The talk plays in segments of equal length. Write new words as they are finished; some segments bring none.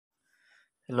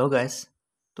Hello guys.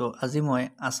 তো আজি মই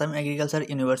আসাম এগ্ৰিকালচাৰ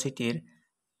ইউনিভাৰ্চিটিৰ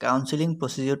কাউন্সেলিং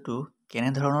প্ৰচিডিউৰটো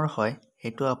কেনে ধৰণৰ হয়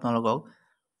হেতু আপোনালোকক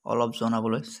অলপ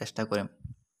জনাবলৈ চেষ্টা কৰিম।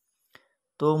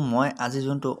 তো মই আজি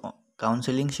যোনটো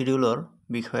কাউন্সেলিং শিডিউলৰ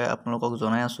বিষয়ে আপোনালোকক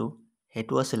জনাই আছো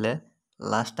হেতু আছিলে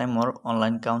লাষ্ট টাইমৰ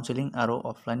অনলাইন কাউন্সেলিং আৰু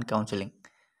অফলাইন কাউন্সেলিং।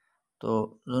 তো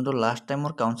যোনটো লাষ্ট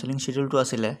টাইমৰ কাউন্সেলিং শিডিউলটো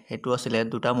আছিলে হেতু আছিলে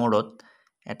দুটা মোডত,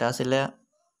 এটা আছিলে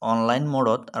অনলাইন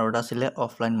মোডত আৰু এটা আছিলে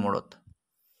অফলাইন মোডত।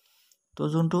 তো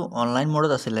যোনটো অনলাইন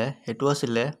মোডত আছিলে হেতু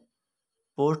আছিলে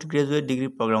পোষ্ট গ্ৰেজুৱেট ডিগ্ৰী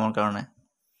প্ৰগ্ৰামৰ কাৰণে।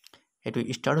 হেতু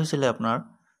ষ্টাৰ্ট হৈছিলে আপোনাৰ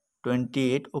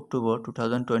 28 October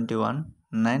 2021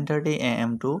 9:30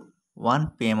 AM to 1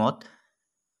 PM to.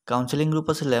 Counselling group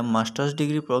আছিলে masters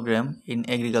degree programme in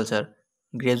agriculture,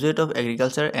 graduate of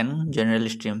agriculture and general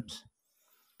ষ্ট্ৰীমছ।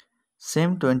 Same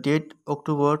 28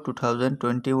 October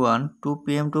 2021 2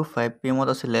 PM to 5 PM ত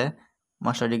আছিলে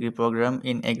master degree programme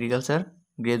in agriculture,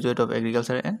 graduate of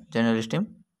agriculture and general stream.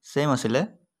 Same আছিলে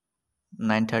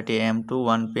 9:30 AM to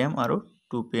 1 PM আৰু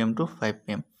 2 PM to 5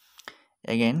 PM।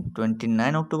 Again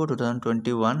 29 October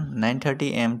 2021 9:30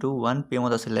 AM to 1 PM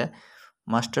ত আছিলে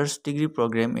masters degree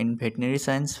programme in veterinary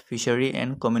science, fishery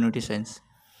and community science.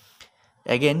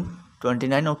 Again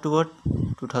 29 October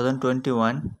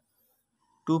 2021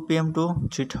 2 PM to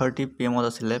 3:30 PM ত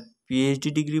আছিলে PhD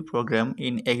degree programme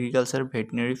in agriculture,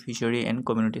 veterinary, fishery and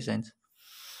community science.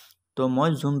 তো মই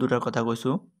যোন দুটাৰ কথা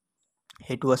কৈছোঁ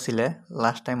হেতু আছিলে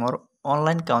লাষ্ট টাইমৰ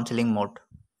অনলাইন কাউন্সেলিং মোড।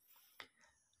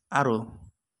 আৰু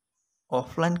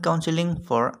offline counselling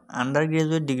for under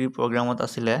graduate degree প্ৰগ্ৰামত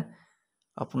আছিলে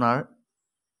আপোনাৰ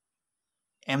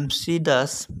MC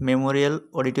দাস মেমৰিয়েল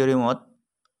অডিটৰিয়ামত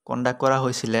কণ্ডাক্ট কৰা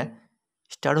হৈছিলে।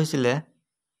 ষ্টাৰ্ট হৈছিলে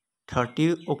 30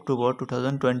 October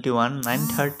 2021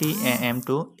 9:30 AM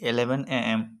to 11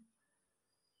 AM।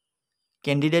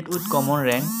 Candidate with common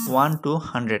rank 1 to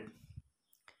 100।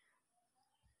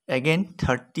 Again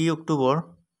 30 October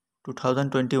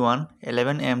 2021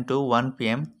 11 AM to 1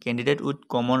 PM candidate with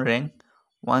common rank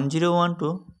 101 to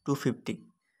 250।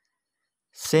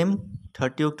 Same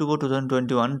 30 October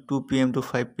 2021 2 PM to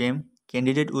 5 PM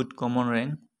candidate with common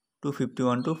rank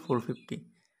 251 to 450।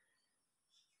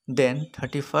 Then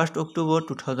 31st October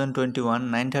 2021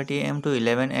 9:30 AM to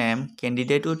 11 AM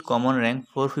candidate with common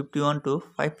rank 451 to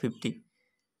 550।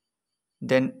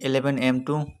 Then 11 AM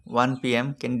to 1 PM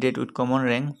candidate with common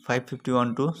rank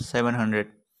 551 to 700।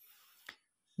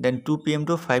 Then 2 PM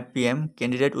to 5 PM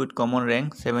candidate with common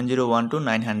rank 701 to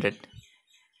 900।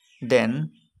 Then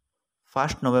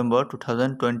 1st November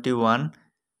 2021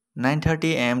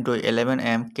 9:30 AM to 11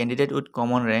 AM candidate with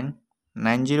common rank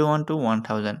 901 to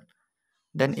 1000।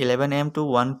 Then 11 AM to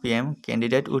 1 PM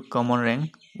candidate with common rank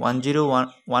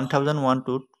 1001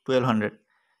 to 1200।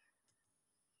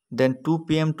 Then 2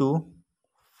 PM to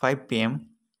 5 PM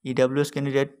EWS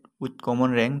candidate with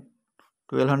common rank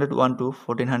 1201 to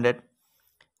 1400।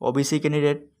 OBC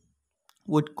candidate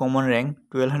with common rank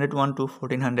 1201 to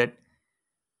 1400।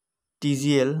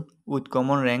 TGL with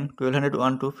common rank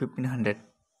 1201 to 1500।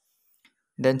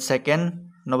 Then 2nd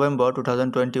November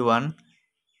 2021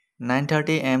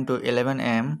 9:30 AM to 11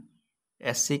 AM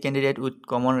SC candidate with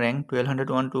common rank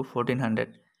 1201 to 1400।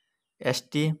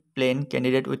 ST plain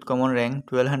candidate with common rank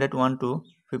 1201 to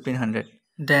 1500।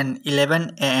 Then 11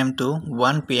 AM to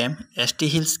 1 PM ST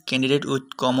Hills candidate with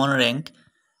common rank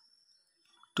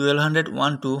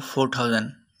 1201 to 4000।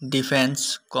 Defense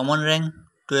common rank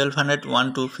 1201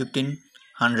 to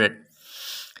 1500।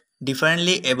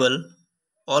 Differently able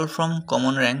all from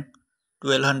common rank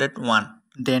 1201।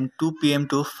 Then 2 PM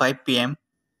to 5 PM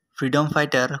freedom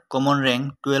fighter common rank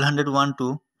 1201 to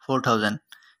 4000।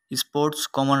 Sports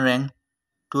common rank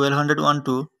 1201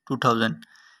 to 2000।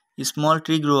 Small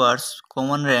tree growers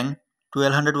common rank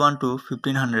 1201 to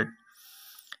 1500।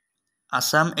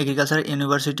 Assam Agriculture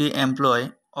University employ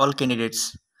all candidates।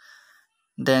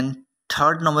 Then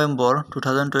 3rd November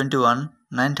 2021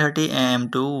 9:30 AM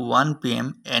to 1 PM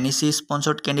NEC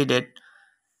sponsored candidate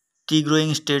tea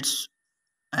growing states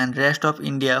and rest of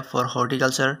India for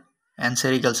horticulture and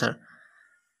sericulture।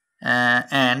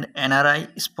 And NRI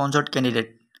sponsored candidate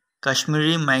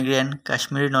Kashmiri migrant,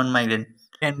 Kashmiri non-migrant।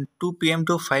 And 2 PM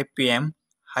to 5 PM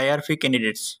higher fee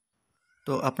candidates।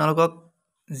 তো আপোনালোকক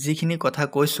যিখিনি কথা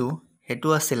কৈছোঁ হেতু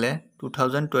আছিলে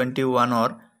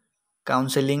 2021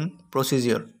 counselling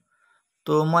procedure.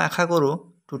 তো মই আশা কৰোঁ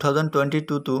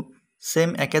 2022 সেম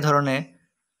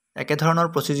একেধৰণৰ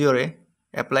প্ৰচিডিউৰে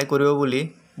এপ্লাই কৰিব বুলি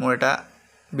মোৰ এটা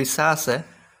বিশ্বাস আছে।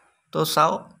 তো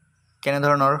চাওঁ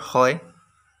কেনেধৰণৰ হয়,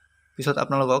 পিছত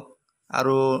আপোনালোকক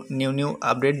আৰু নিউ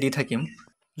আপডেট দি থাকিম।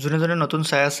 যোনে নতুন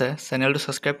চাই আছে চেনেলটো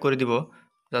ছাবস্ক্ৰাইব কৰি দিব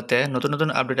যাতে নতুন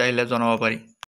আপডেট আহিলে জনাব পাৰি।